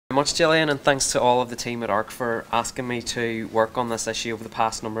much, Gillian, and thanks to all of the team at ARC for asking me to work on this issue over the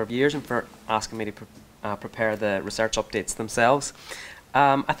past number of years and for asking me to prepare the research updates themselves.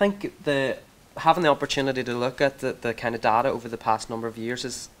 I think having the opportunity to look at the kind of data over the past number of years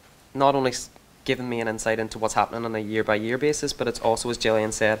has not only given me an insight into what's happening on a year-by-year basis, but it's also, as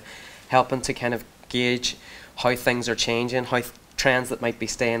Gillian said, helping to kind of gauge how things are changing, how trends that might be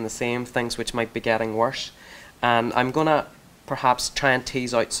staying the same, things which might be getting worse. And I'm going to perhaps try and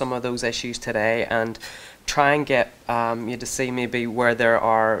tease out some of those issues today and try and get you to see maybe where there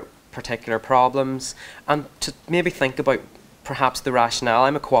are particular problems and to maybe think about perhaps the rationale.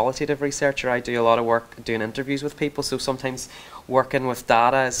 I'm a qualitative researcher. I do a lot of work doing interviews with people, so sometimes working with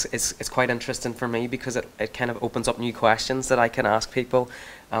data is quite interesting for me because it kind of opens up new questions that I can ask people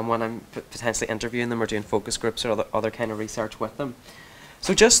when I'm potentially interviewing them or doing focus groups or other kind of research with them.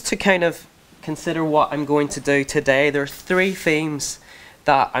 So just to kind of consider what I'm going to do today, there are 3 themes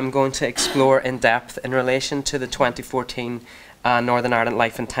that I'm going to explore in depth in relation to the 2014 Northern Ireland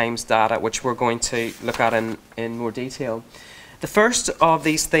Life and Times data, which we're going to look at in more detail. The first of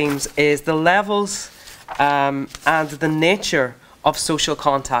these themes is the levels and the nature of social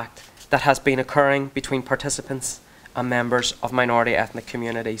contact that has been occurring between participants and members of minority ethnic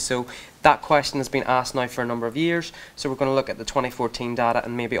communities. So that question has been asked now for a number of years, so we're going to look at the 2014 data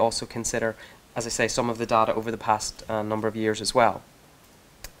and maybe also consider, as I say, some of the data over the past number of years as well.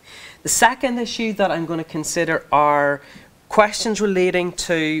 The second issue that I'm going to consider are questions relating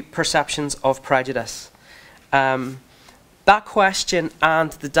to perceptions of prejudice. That question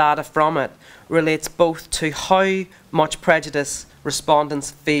and the data from it relates both to how much prejudice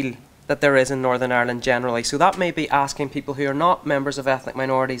respondents feel that there is in Northern Ireland generally. So that may be asking people who are not members of ethnic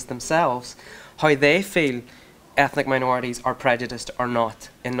minorities themselves how they feel ethnic minorities are prejudiced or not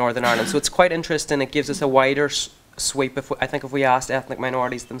in Northern Ireland. So it's quite interesting. It gives us a wider sweep. I think if we asked ethnic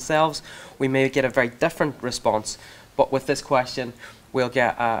minorities themselves, we may get a very different response. But with this question, we'll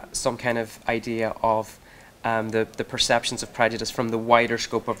get some kind of idea of the perceptions of prejudice from the wider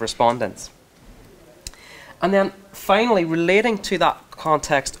scope of respondents. And then finally, relating to that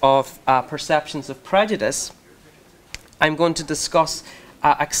context of perceptions of prejudice, I'm going to discuss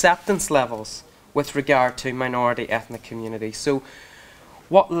acceptance levels with regard to minority ethnic communities. So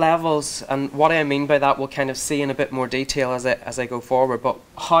what levels, and what I mean by that we'll kind of see in a bit more detail as I go forward, but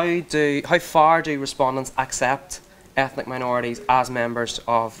how far do respondents accept ethnic minorities as members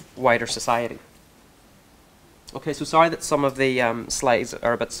of wider society? Okay, so sorry that some of the slides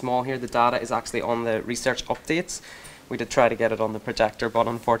are a bit small here. The data is actually on the research updates. We did try to get it on the projector, but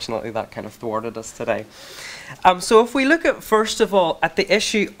unfortunately that kind of thwarted us today. So if we look at, first of all, at the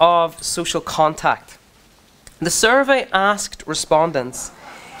issue of social contact, the survey asked respondents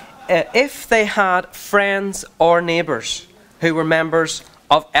if they had friends or neighbours who were members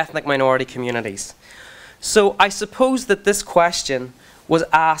of ethnic minority communities. So I suppose that this question was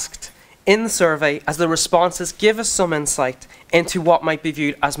asked in the survey as the responses give us some insight into what might be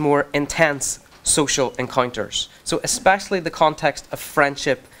viewed as more intense social encounters. So especially the context of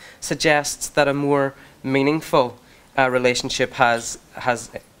friendship suggests that a more meaningful relationship has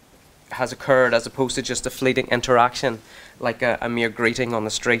occurred as opposed to just a fleeting interaction like a mere greeting on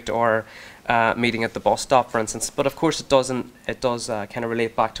the street or meeting at the bus stop, for instance. But of course it does kind of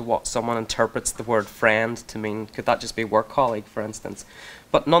relate back to what someone interprets the word friend to mean. Could that just be work colleague, for instance?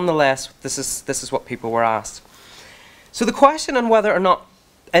 But nonetheless, this is what people were asked. So the question on whether or not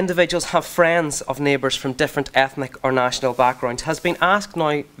individuals have friends of neighbours from different ethnic or national backgrounds has been asked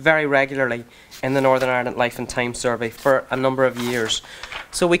now very regularly in the Northern Ireland Life and Times survey for a number of years.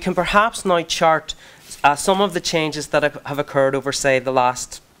 So we can perhaps now chart some of the changes that have occurred over, say, the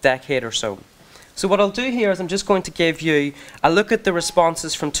last decade or so. So what I'll do here is I'm just going to give you a look at the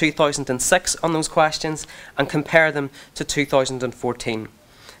responses from 2006 on those questions and compare them to 2014.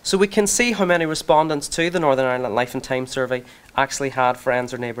 So we can see how many respondents to the Northern Ireland Life and Times survey actually had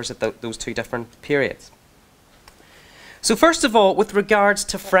friends or neighbours at those 2 different periods. So first of all, with regards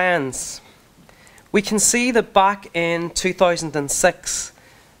to friends, we can see that back in 2006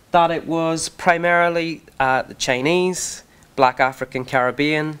 that it was primarily the Chinese, Black African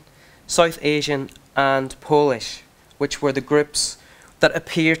Caribbean, South Asian and Polish, which were the groups that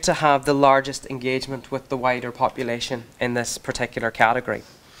appeared to have the largest engagement with the wider population in this particular category.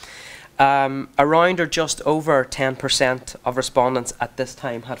 Around or just over 10% of respondents at this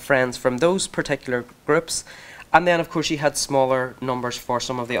time had friends from those particular groups. And then, of course, you had smaller numbers for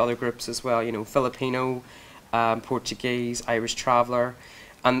some of the other groups as well, you know, Filipino, Portuguese, Irish traveller.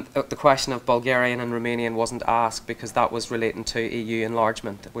 And the question of Bulgarian and Romanian wasn't asked because that was relating to EU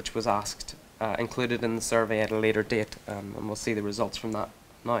enlargement, which was asked, included in the survey at a later date. And we'll see the results from that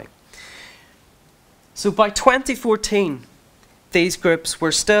now. So by 2014, these groups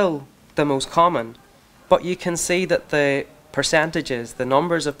were still the most common, but you can see that the percentages, the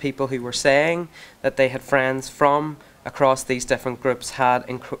numbers of people who were saying that they had friends from across these different groups had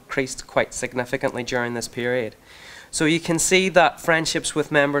increased quite significantly during this period. So you can see that friendships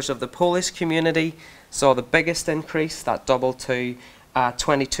with members of the Polish community saw the biggest increase, that doubled to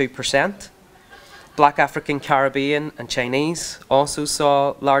 22%. Black African, Caribbean and Chinese also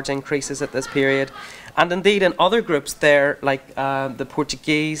saw large increases at this period. And indeed in other groups there, like the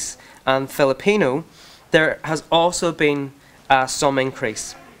Portuguese and Filipino, there has also been some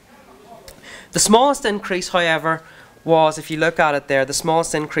increase. The smallest increase, however, was, if you look at it there, the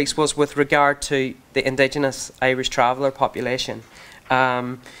smallest increase was with regard to the indigenous Irish traveller population.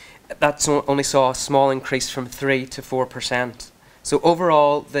 That only saw a small increase from 3 to 4%. So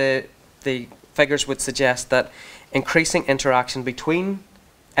overall, the figures would suggest that increasing interaction between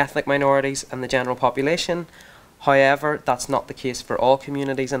ethnic minorities and the general population. However, that's not the case for all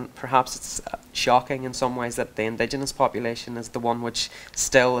communities, and perhaps it's shocking in some ways that the indigenous population is the one which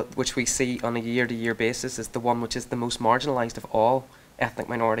we see on a year-to-year basis is the one which is the most marginalised of all ethnic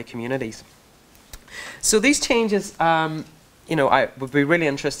minority communities. So these changes, you know, I would be really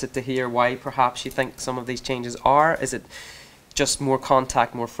interested to hear why perhaps you think some of these changes are. Is it just more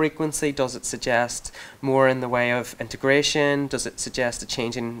contact, more frequency? Does it suggest more in the way of integration? Does it suggest a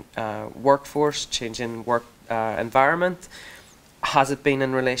change in workforce, change in work environment? Has it been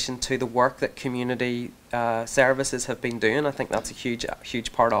in relation to the work that community services have been doing? I think that's a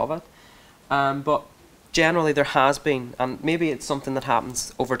huge part of it. But generally there has been, and maybe it's something that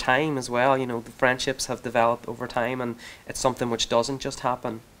happens over time as well. You know, the friendships have developed over time, and it's something which doesn't just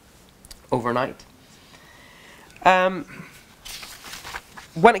happen overnight.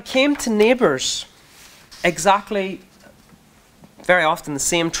 When it came to neighbours, very often the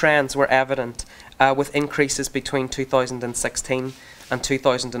same trends were evident with increases between 2016 and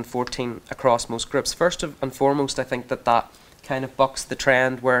 2014 across most groups. First and foremost, I think that kind of bucks the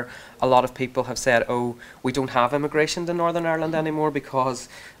trend where a lot of people have said, oh, we don't have immigration to Northern Ireland anymore because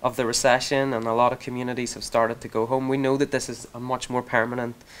of the recession, and a lot of communities have started to go home. We know that this is a much more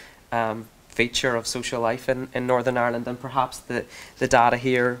permanent feature of social life in Northern Ireland, and perhaps the data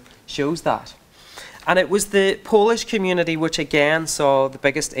here shows that. And it was the Polish community which again saw the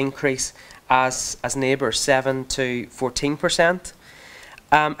biggest increase as neighbours, 7 to 14%.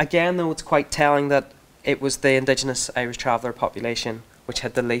 Again, though, it's quite telling that it was the indigenous Irish traveller population which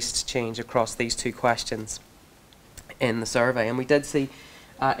had the least change across these two questions in the survey. And we did see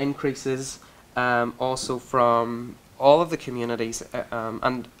increases also from all of the communities,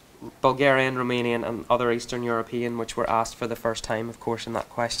 and Bulgarian, Romanian and other Eastern European, which were asked for the first time, of course, in that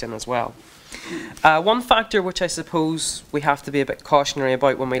question as well. One factor which I suppose we have to be a bit cautionary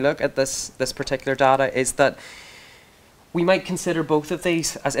about when we look at this particular data is that we might consider both of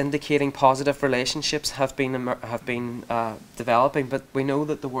these as indicating positive relationships have been developing, but we know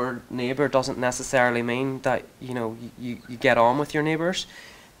that the word neighbour doesn't necessarily mean that, you know, you get on with your neighbours.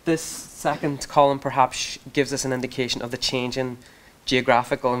 This second column perhaps gives us an indication of the change in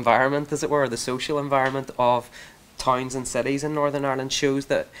geographical environment, as it were, the social environment of towns and cities in Northern Ireland. Shows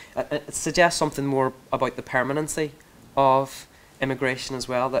that it suggests something more about the permanency of immigration as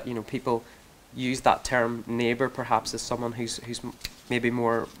well, that, you know, people use that term neighbour perhaps as someone who's maybe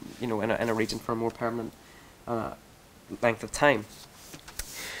more, you know, in a region for a more permanent length of time.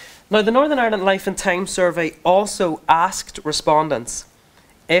 Now, the Northern Ireland Life and Time Survey also asked respondents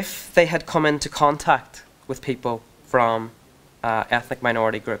if they had come into contact with people from ethnic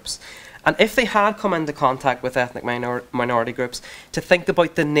minority groups, and if they had come into contact with ethnic minority groups, to think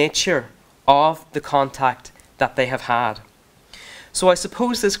about the nature of the contact that they have had. So I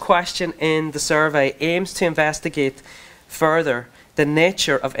suppose this question in the survey aims to investigate further the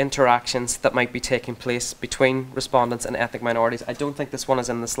nature of interactions that might be taking place between respondents and ethnic minorities. I don't think this one is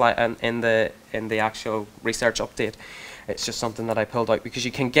in the slide in the actual research update. It's just something that I pulled out because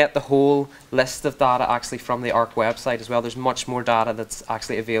you can get the whole list of data actually from the ARC website as well. There's much more data that's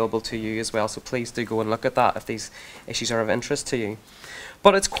actually available to you as well, so please do go and look at that if these issues are of interest to you.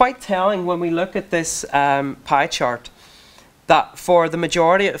 But it's quite telling when we look at this pie chart that for the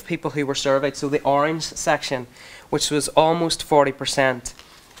majority of people who were surveyed, so the orange section, which was almost 40%,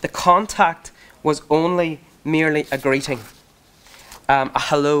 the contact was only merely a greeting. A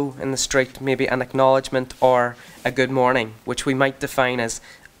hello in the street, maybe an acknowledgement or a good morning, which we might define as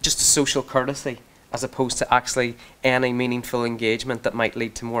just a social courtesy as opposed to actually any meaningful engagement that might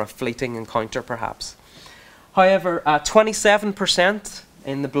lead to more a fleeting encounter perhaps. However, 27%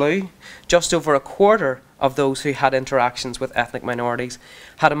 in the blue, just over a quarter of those who had interactions with ethnic minorities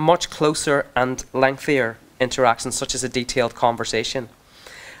had a much closer and lengthier interaction, such as a detailed conversation.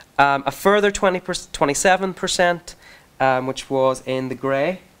 A further 27%, which was in the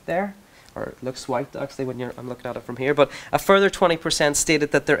grey there, or it looks white actually when I'm looking at it from here, but a further 20%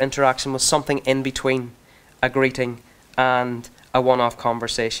 stated that their interaction was something in between a greeting and a one-off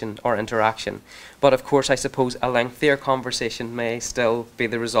conversation or interaction. But of course, I suppose a lengthier conversation may still be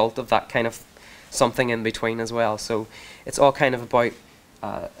the result of that kind of something in between as well. So it's all kind of about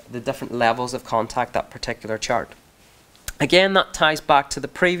the different levels of contact, that particular chart. Again, that ties back to the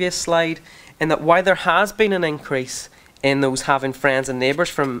previous slide, in that while there has been an increase in those having friends and neighbours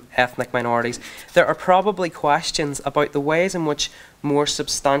from ethnic minorities, there are probably questions about the ways in which more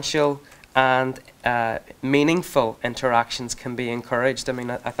substantial and meaningful interactions can be encouraged. I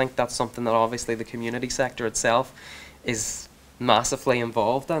mean, I think that's something that obviously the community sector itself is massively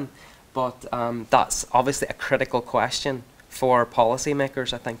involved in, but that's obviously a critical question for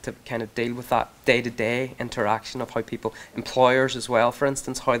policymakers, I think, to kind of deal with that day-to-day interaction of how people, employers as well, for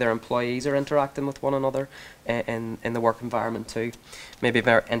instance, how their employees are interacting with one another in the work environment too. Maybe a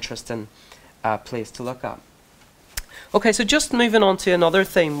very interesting place to look at. Okay, so just moving on to another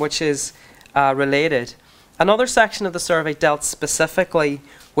theme which is related. Another section of the survey dealt specifically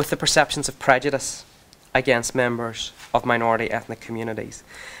with the perceptions of prejudice against members of minority ethnic communities.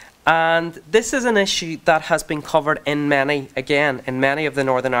 And this is an issue that has been covered in many of the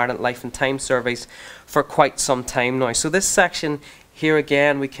Northern Ireland Life and Times surveys for quite some time now. So this section here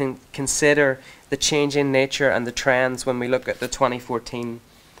again, we can consider the changing nature and the trends when we look at the 2014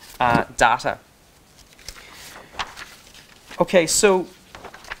 data. Okay, so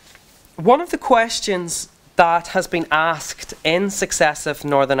one of the questions that has been asked in successive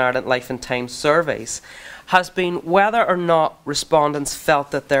Northern Ireland Life and Times surveys has been whether or not respondents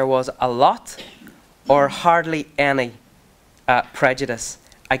felt that there was a lot or hardly any prejudice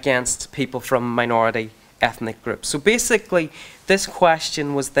against people from minority ethnic groups. So basically, this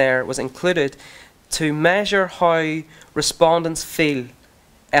question was included to measure how respondents feel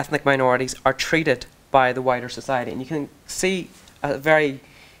ethnic minorities are treated by the wider society. And you can see a very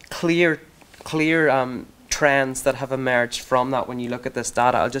clear trends that have emerged from that when you look at this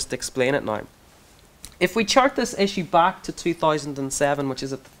data. I'll just explain it now. If we chart this issue back to 2007, which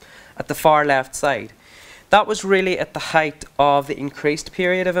is at the far left side, that was really at the height of the increased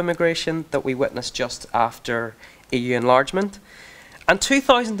period of immigration that we witnessed just after EU enlargement. And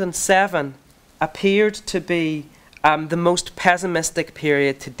 2007 appeared to be the most pessimistic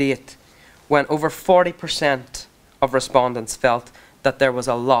period to date, when over 40% of respondents felt that there was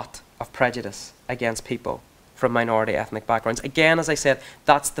a lot of prejudice against people from minority ethnic backgrounds. Again, as I said,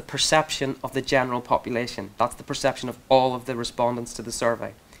 that's the perception of the general population. That's the perception of all of the respondents to the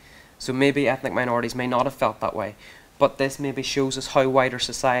survey. So maybe ethnic minorities may not have felt that way, but this maybe shows us how wider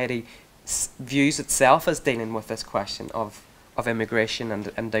society views itself as dealing with this question of immigration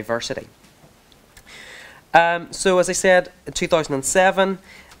and diversity. So as I said, in 2007,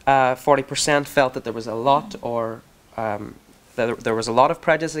 40% felt that there was a lot there was a lot of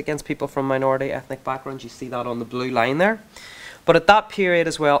prejudice against people from minority ethnic backgrounds. You see that on the blue line there. But at that period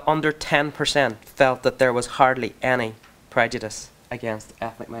as well, under 10% felt that there was hardly any prejudice against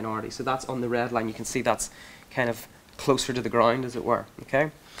ethnic minorities. So that's on the red line. You can see that's kind of closer to the ground, as it were.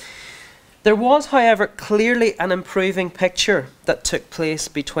 Okay. There was, however, clearly an improving picture that took place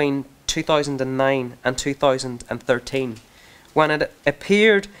between 2009 and 2013, when it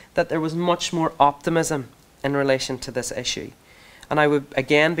appeared that there was much more optimism in relation to this issue. And I would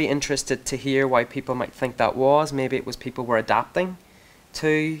again be interested to hear why people might think that was. Maybe it was people were adapting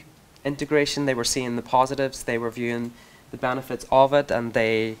to integration, they were seeing the positives, they were viewing the benefits of it, and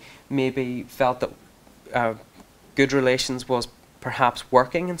they maybe felt that good relations was perhaps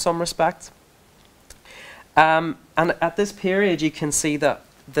working in some respects. And at this period you can see that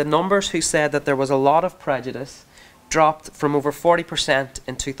the numbers who said that there was a lot of prejudice dropped from over 40%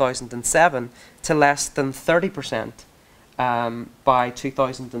 in 2007 to less than 30% by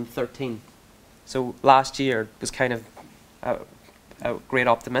 2013. So last year was kind of a great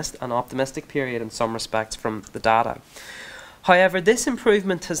optimistic period in some respects from the data. However, this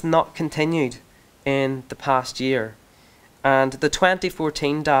improvement has not continued in the past year, and the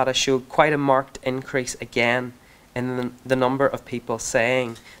 2014 data showed quite a marked increase again in the number of people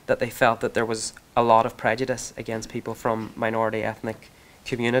saying that they felt that there was a lot of prejudice against people from minority ethnic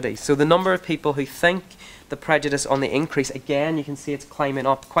communities. So the number of people who think the prejudice on the increase, again, you can see it's climbing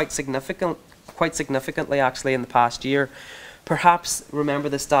up quite significantly actually in the past year. Perhaps, remember,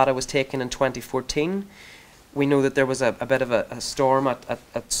 this data was taken in 2014. we know that there was a bit of a storm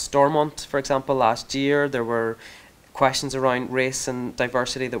at Stormont, for example, last year. There were questions around race and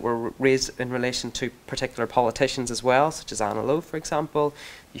diversity that were raised in relation to particular politicians as well, such as Anna Lowe, for example.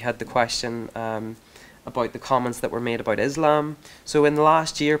 You had the question about the comments that were made about Islam. So in the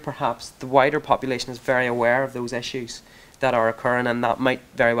last year, perhaps, the wider population is very aware of those issues that are occurring, and that might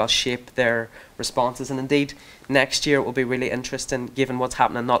very well shape their responses. And indeed, next year it will be really interesting, given what's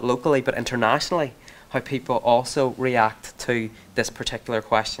happening not locally but internationally, how people also react to this particular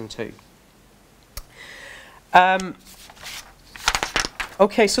question too.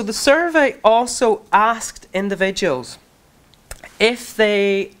 Okay, so the survey also asked individuals if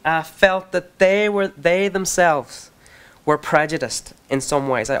they felt that they themselves were prejudiced in some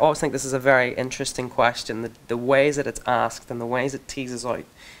ways. I always think this is a very interesting question, the ways that it's asked and the ways it teases out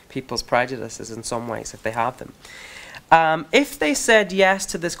people's prejudices in some ways, if they have them. If they said yes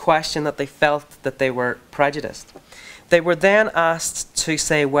to this question, that they felt that they were prejudiced, they were then asked to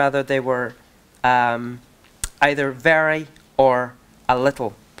say whether they were either very or a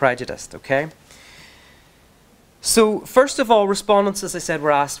little prejudiced, okay? So first of all, respondents, as I said,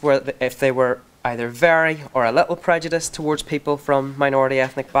 were asked if they were either very or a little prejudiced towards people from minority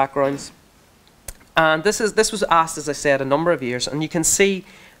ethnic backgrounds. And this was asked, as I said, a number of years, and you can see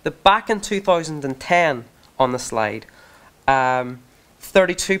that back in 2010 on the slide,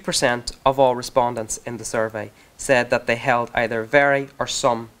 32% of all respondents in the survey said that they held either very or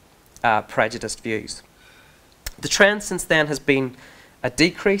some prejudiced views. The trend since then has been a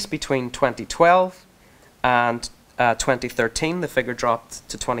decrease between 2012 and 2013. The figure dropped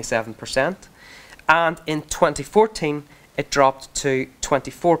to 27%. And in 2014, it dropped to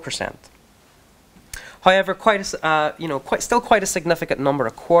 24%. However, still quite a significant number,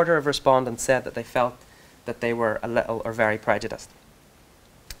 a quarter of respondents said that they felt that they were a little or very prejudiced.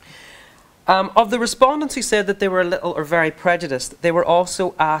 Of the respondents who said that they were a little or very prejudiced, they were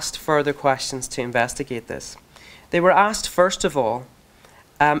also asked further questions to investigate this. They were asked, first of all,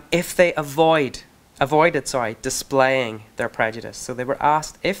 if they avoided displaying their prejudice. So they were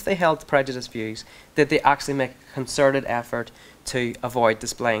asked if they held prejudiced views, did they actually make a concerted effort to avoid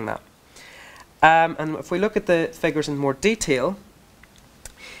displaying that? And if we look at the figures in more detail,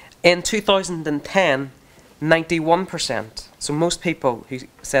 in 2010, 91%, so most people who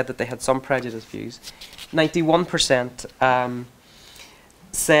said that they had some prejudiced views, 91%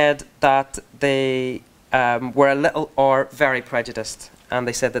 said that they were a little or very prejudiced, and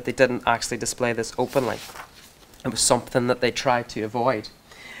they said that they didn't actually display this openly. It was something that they tried to avoid.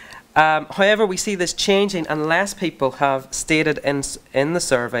 However, we see this changing, and less people have stated in the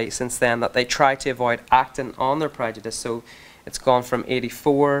survey since then that they try to avoid acting on their prejudice. So it's gone from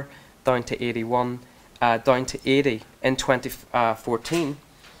 84 down to 81, down to 80 in 2014.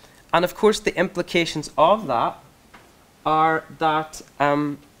 And of course, the implications of that are that,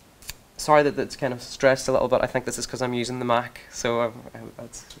 sorry that it's kind of stressed a little bit. I think this is because I'm using the Mac, so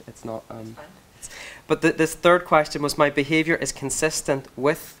it's not. But this third question was, my behaviour is consistent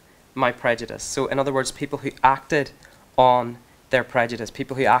with my prejudice. So in other words, people who acted on their prejudice,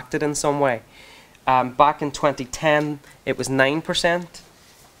 people who acted in some way. Back in 2010, it was 9%.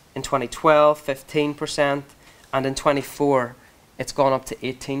 In 2012, 15%. And in 2024, it's gone up to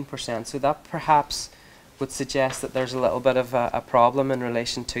 18%. So that perhaps would suggest that there's a little bit of a problem in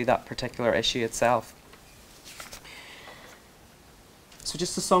relation to that particular issue itself. So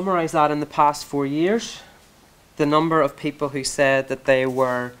just to summarise that, in the past 4 years, the number of people who said that they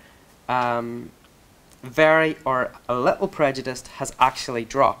were very or a little prejudiced has actually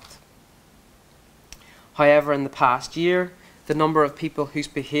dropped. However, in the past year, the number of people whose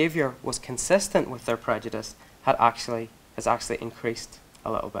behaviour was consistent with their prejudice has actually increased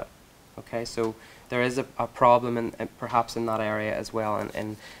a little bit. Okay, so there is a problem perhaps in that area as well,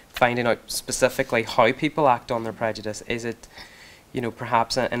 in finding out specifically how people act on their prejudice. Is it,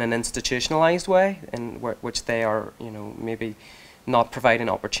 perhaps in an institutionalized way, in which they are, maybe not providing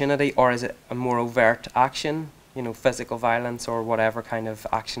opportunity, or is it a more overt action, physical violence or whatever kind of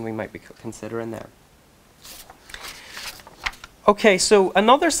action we might be considering there? Okay, so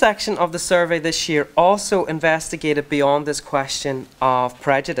another section of the survey this year also investigated beyond this question of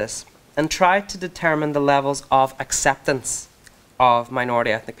prejudice and tried to determine the levels of acceptance of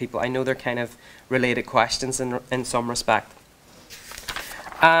minority ethnic people. I know they're kind of related questions in some respect.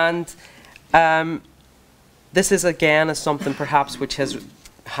 And this is again something perhaps which has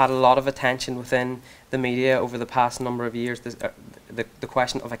had a lot of attention within the media over the past number of years, the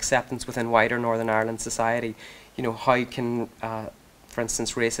question of acceptance within wider Northern Ireland society. How can, for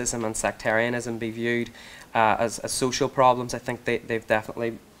instance, racism and sectarianism be viewed as social problems? I think they've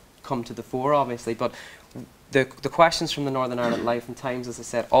definitely come to the fore, obviously, but the questions from the Northern Ireland Life and Times, as I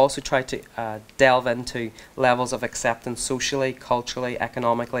said, also try to delve into levels of acceptance socially, culturally,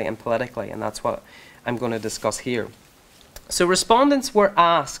 economically and politically, and that's what I'm going to discuss here. So respondents were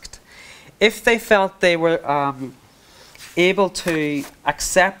asked if they felt they were able to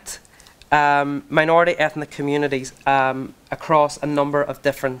accept minority ethnic communities across a number of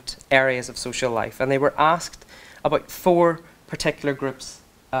different areas of social life, and they were asked about 4 particular groups.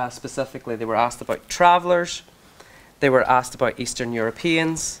 Specifically, they were asked about travellers, they were asked about Eastern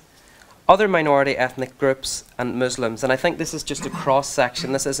Europeans, other minority ethnic groups and Muslims. And I think this is just a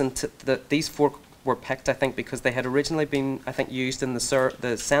cross-section. This isn't these 4 were picked, I think, because they had originally been, I think, used in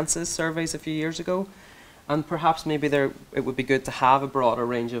the census surveys a few years ago. And perhaps maybe it would be good to have a broader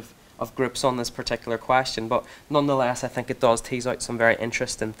range of groups on this particular question. But nonetheless, I think it does tease out some very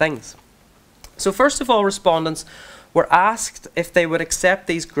interesting things. So first of all, respondents were asked if they would accept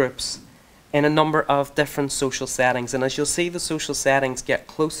these groups in a number of different social settings. And as you'll see, the social settings get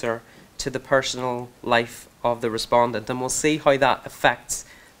closer to the personal life of the respondent. And we'll see how that affects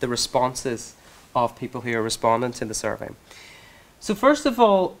the responses of people who are responding to the survey. So first of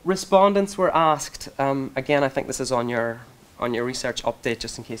all, respondents were asked, again, I think this is on your research update,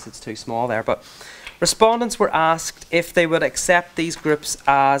 just in case it's too small there, but respondents were asked if they would accept these groups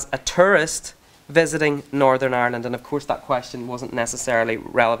as a tourist visiting Northern Ireland. And of course that question wasn't necessarily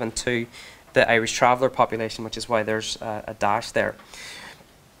relevant to the Irish traveller population, which is why there's a dash there.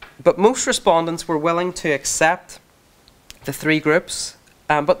 But most respondents were willing to accept the 3 groups,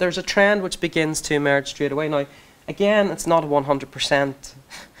 but there's a trend which begins to emerge straight away. Now, again, it's not a 100%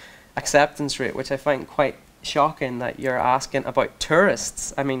 acceptance rate, which I find quite shocking, that you're asking about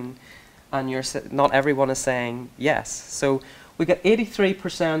tourists. I mean, and not everyone is saying yes. So we get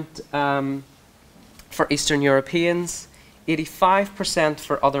 83% for Eastern Europeans, 85%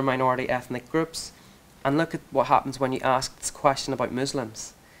 for other minority ethnic groups. And look at what happens when you ask this question about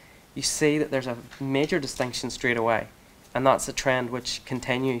Muslims. You see that there's a major distinction straight away. And that's a trend which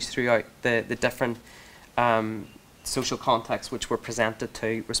continues throughout the different social contexts which were presented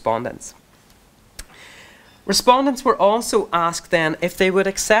to respondents. Respondents were also asked then if they would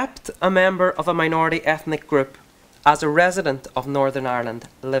accept a member of a minority ethnic group as a resident of Northern Ireland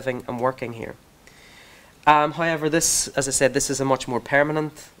living and working here. However, this, as I said, this is a much more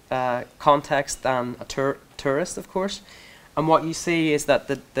permanent context than a tourist, of course. And what you see is that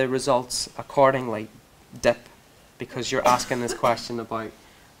the results accordingly dip, because you're asking this question about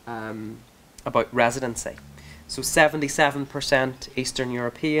residency. So 77% Eastern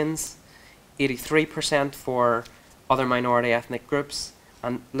Europeans, 83% for other minority ethnic groups,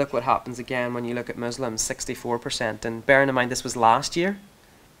 and look what happens again when you look at Muslims, 64%. And bearing in mind this was last year,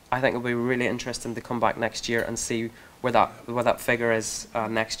 I think it'll be really interesting to come back next year and see where that figure is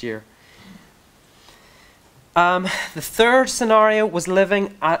next year. The third scenario was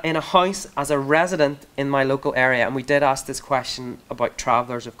living in a house as a resident in my local area, and we did ask this question about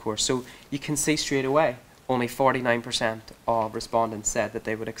travellers, of course. So you can see straight away, only 49% of respondents said that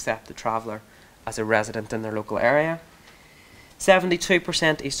they would accept a traveller as a resident in their local area.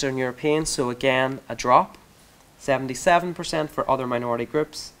 72% Eastern Europeans, so again a drop. 77% for other minority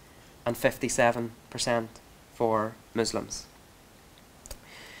groups, and 57% for Muslims.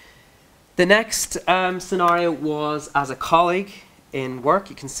 The next scenario was as a colleague in work.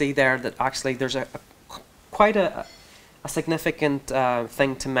 You can see there that actually there's quite a significant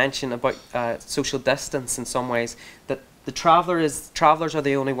thing to mention about social distance in some ways, that the travellers are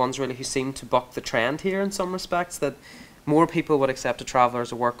the only ones really who seem to buck the trend here in some respects, that more people would accept a traveller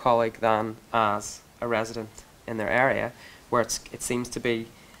as a work colleague than as a resident in their area, where it seems to be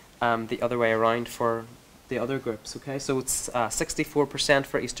the other way around for the other groups. Okay, so it's 64%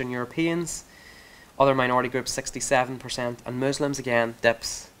 for Eastern Europeans, other minority groups 67%, and Muslims again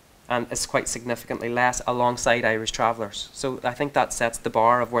dips and is quite significantly less alongside Irish travellers. So I think that sets the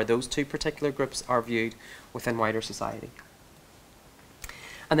bar of where those 2 particular groups are viewed within wider society.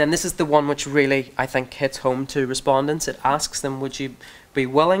 And then this is the one which really, I think, hits home to respondents. It asks them, would you be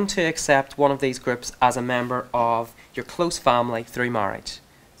willing to accept one of these groups as a member of your close family through marriage?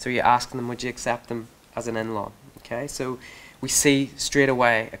 So you ask them, would you accept them as an in-law? Okay, so we see straight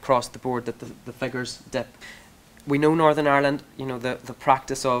away across the board that the figures dip. We know Northern Ireland, you know, the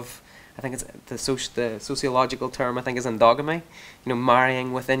practice of, I think it's the sociological term, I think, is endogamy. You know,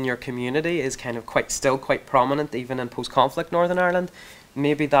 marrying within your community is kind of still quite prominent even in post-conflict Northern Ireland.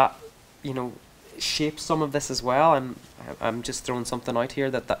 Maybe that, you know, shapes some of this as well. I'm just throwing something out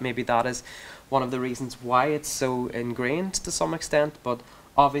here that maybe that is one of the reasons why it's so ingrained to some extent. But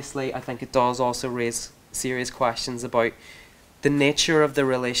obviously, I think it does also raise serious questions about the nature of the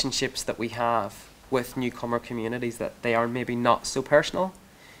relationships that we have with newcomer communities, that they are maybe not so personal.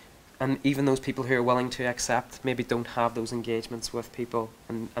 And even those people who are willing to accept maybe don't have those engagements with people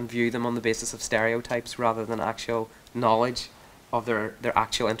and view them on the basis of stereotypes rather than actual knowledge of their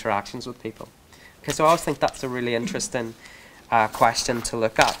actual interactions with people. Okay, so I always think that's a really interesting question to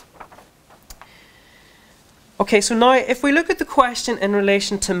look at. Okay, so now if we look at the question in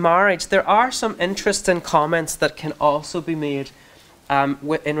relation to marriage, there are some interesting comments that can also be made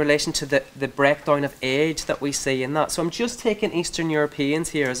in relation to the breakdown of age that we see in that. So I'm just taking Eastern Europeans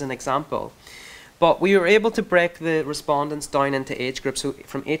here as an example. But we were able to break the respondents down into age groups, so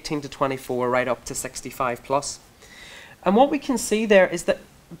from 18 to 24 right up to 65 plus. And what we can see there is that,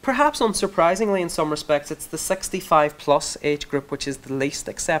 perhaps unsurprisingly in some respects, it's the 65 plus age group which is the least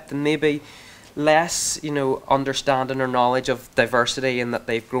accepted, and maybe less, you know, understanding or knowledge of diversity, in that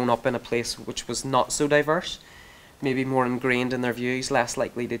they've grown up in a place which was not so diverse, maybe more ingrained in their views, less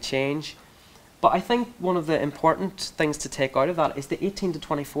likely to change. But I think one of the important things to take out of that is the 18 to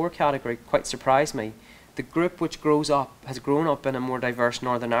 24 category quite surprised me. The group which has grown up in a more diverse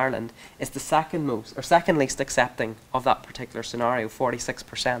Northern Ireland is the second least accepting of that particular scenario,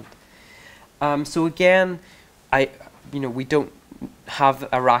 46%. So again, we don't have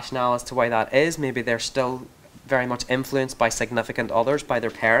a rationale as to why that is. Maybe they're still very much influenced by significant others, by their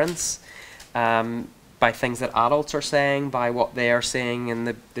parents, by things that adults are saying, by what they are saying in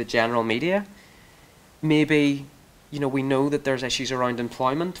the general media. Maybe, you know, we know that there's issues around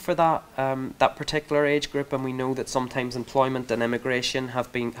employment for that particular age group, and we know that sometimes employment and immigration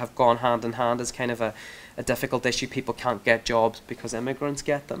have gone hand in hand as kind of a difficult issue. People can't get jobs because immigrants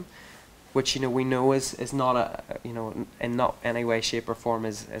get them, which, you know, we know is not in not any way, shape or form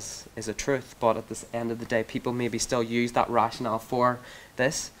is a truth. But at the end of the day, people maybe still use that rationale for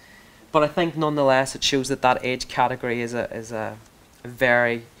this. But I think nonetheless it shows that age category is a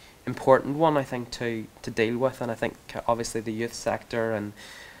very important one, I think, to deal with. And I think obviously the youth sector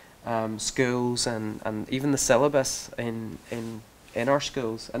and schools and even the syllabus in our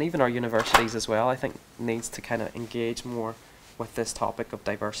schools and even our universities as well, I think needs to kind of engage more with this topic of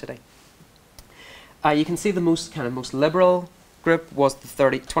diversity. You can see the most liberal group was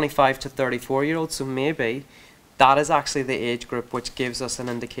the 25 to 34-year-olds, so maybe that is actually the age group which gives us an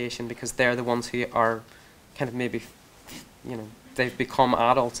indication, because they're the ones who are kind of maybe, you know, they've become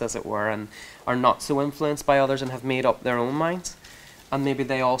adults, as it were, and are not so influenced by others and have made up their own minds. And maybe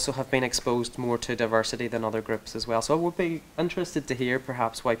they also have been exposed more to diversity than other groups as well. So I would be interested to hear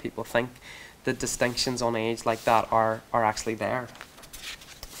perhaps why people think the distinctions on age like that are actually there.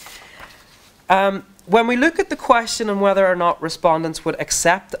 When we look at the question on whether or not respondents would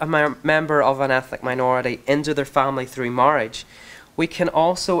accept a member of an ethnic minority into their family through marriage, we can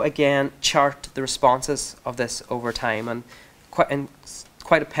also again chart the responses of this over time, and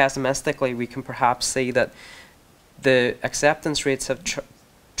quite pessimistically we can perhaps see that the acceptance rates have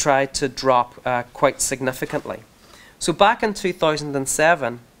tried to drop quite significantly. So back in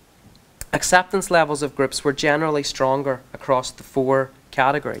 2007, acceptance levels of groups were generally stronger across the 4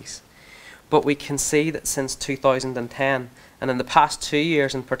 categories. But we can see that since 2010, and in the past 2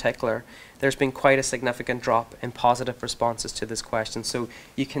 years in particular, there's been quite a significant drop in positive responses to this question. So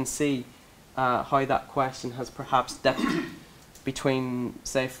you can see how that question has perhaps dipped between,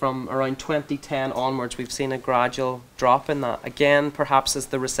 say, from around 2010 onwards. We've seen a gradual drop in that. Again, perhaps as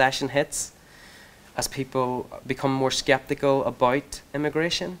the recession hits, as people become more skeptical about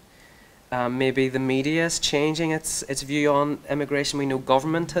immigration. Maybe the media is changing its view on immigration. We know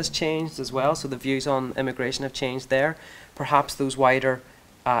government has changed as well, so the views on immigration have changed there. Perhaps those wider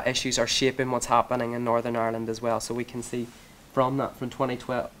issues are shaping what's happening in Northern Ireland as well. So we can see from that, from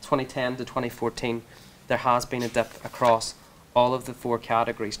 2010 to 2014, there has been a dip across all of the 4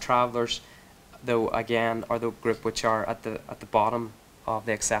 categories. Travellers, though, again, are the group which are at the bottom of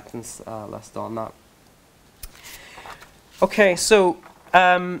the acceptance list on that. Okay, so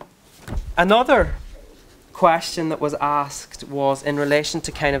another question that was asked was in relation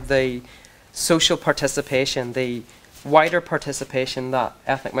to kind of the social participation, the wider participation that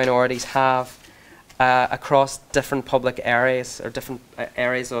ethnic minorities have across different public areas, or different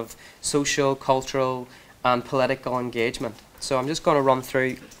areas of social, cultural and political engagement. So I'm just going to run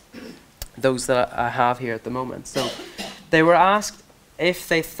through those that I have here at the moment. So they were asked if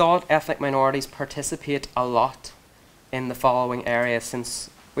they thought ethnic minorities participate a lot in the following areas since,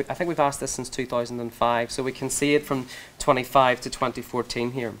 I think we've asked this since 2005, so we can see it from 25 to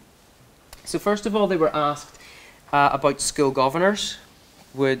 2014 here. So first of all, they were asked about school governors.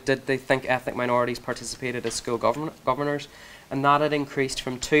 Did they think ethnic minorities participated as school governors? And that had increased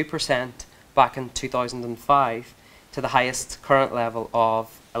from 2% back in 2005 to the highest current level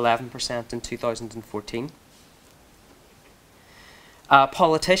of 11% in 2014.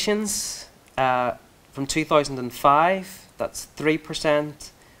 Politicians, from 2005, that's 3%,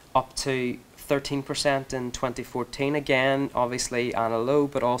 up to 13% in 2014. Again, obviously on a low,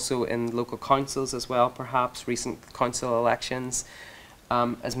 but also in local councils as well, perhaps. Recent council elections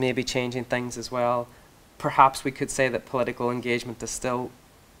as maybe changing things as well. Perhaps we could say that political engagement is still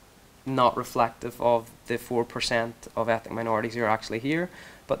not reflective of the 4% of ethnic minorities who are actually here,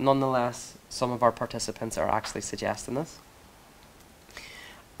 but nonetheless, some of our participants are actually suggesting this.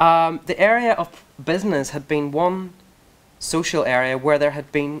 The area of business had been one social area where there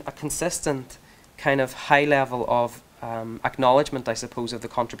had been a consistent kind of high level of acknowledgement, I suppose, of the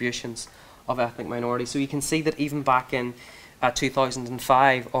contributions of ethnic minorities. So you can see that even back in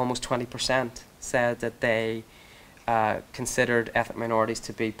 2005, almost 20% said that they considered ethnic minorities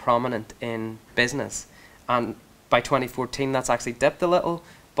to be prominent in business. And by 2014, that's actually dipped a little,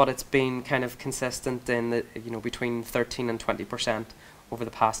 but it's been kind of consistent in the, between 13 and 20% over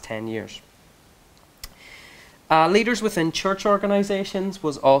the past 10 years. Leaders within church organisations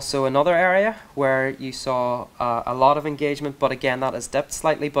was also another area where you saw a lot of engagement, but again that has dipped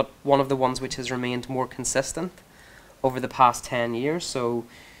slightly, but one of the ones which has remained more consistent over the past 10 years. So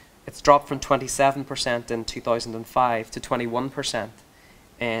it's dropped from 27% in 2005 to 21%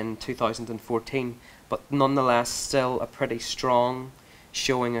 in 2014, but nonetheless still a pretty strong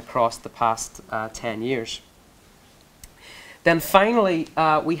showing across the past 10 years. Then finally,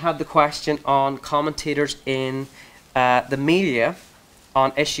 we had the question on commentators in the media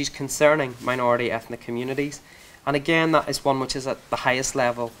on issues concerning minority ethnic communities. And again, that is one which is at the highest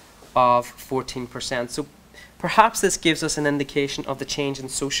level of 14%. So perhaps this gives us an indication of the change in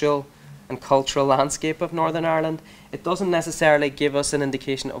social and cultural landscape of Northern Ireland. It doesn't necessarily give us an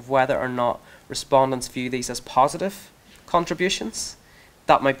indication of whether or not respondents view these as positive contributions.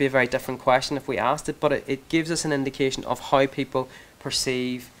 That might be a very different question if we asked it, but it gives us an indication of how people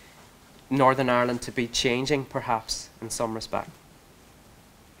perceive Northern Ireland to be changing, perhaps, in some respect.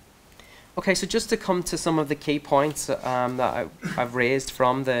 Okay, so just to come to some of the key points that I've raised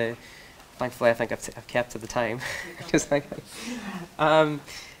from the, thankfully I think I've kept to the time.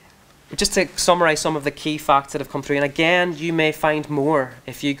 Just to summarise some of the key facts that have come through, and again, you may find more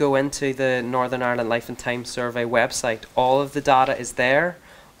if you go into the Northern Ireland Life and Times Survey website. All of the data is there,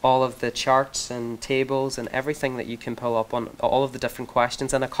 all of the charts and tables and everything that you can pull up on all of the different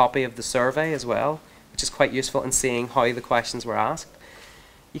questions, and a copy of the survey as well, which is quite useful in seeing how the questions were asked.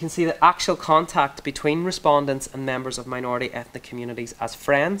 You can see the actual contact between respondents and members of minority ethnic communities as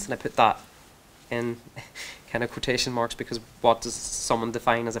friends, and I put that in kind of quotation marks because what does someone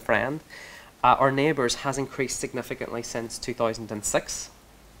define as a friend? Or neighbours has increased significantly since 2006.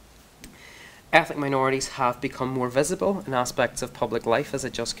 Ethnic minorities have become more visible in aspects of public life, as I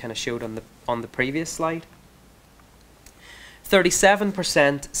just kind of showed on the previous slide.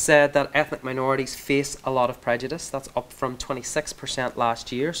 37% said that ethnic minorities face a lot of prejudice. That's up from 26%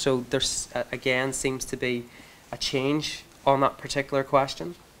 last year. So there's again seems to be a change on that particular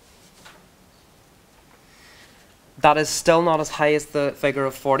question. That is still not as high as the figure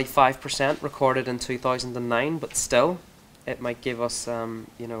of 45% recorded in 2009, but still, it might give us a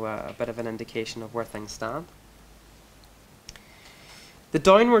bit of an indication of where things stand. The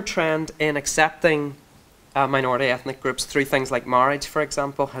downward trend in accepting minority ethnic groups through things like marriage, for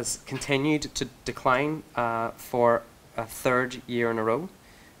example, has continued to decline for a third year in a row.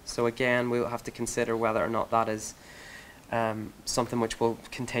 So again, we'll have to consider whether or not that is something which will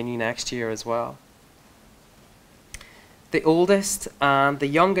continue next year as well. The oldest and the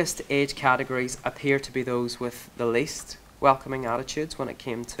youngest age categories appear to be those with the least welcoming attitudes when it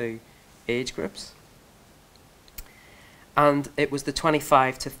came to age groups. And it was the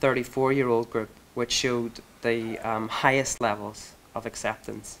 25 to 34-year-old group which showed the highest levels of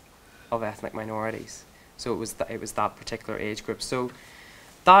acceptance of ethnic minorities. So it was that particular age group. So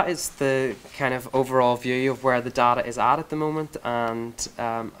that is the kind of overall view of where the data is at the moment, and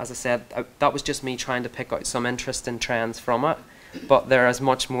as I said, that was just me trying to pick out some interesting trends from it, but there is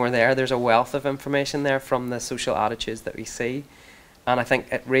much more there. There's a wealth of information there from the social attitudes that we see, and I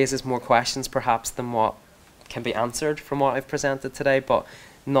think it raises more questions perhaps than what can be answered from what I've presented today, but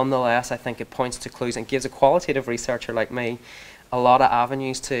nonetheless I think it points to clues and gives a qualitative researcher like me a lot of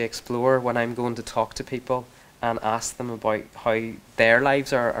avenues to explore when I'm going to talk to people and ask them about how their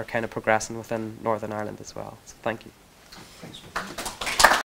lives are kind of progressing within Northern Ireland as well. So thank you. Thanks.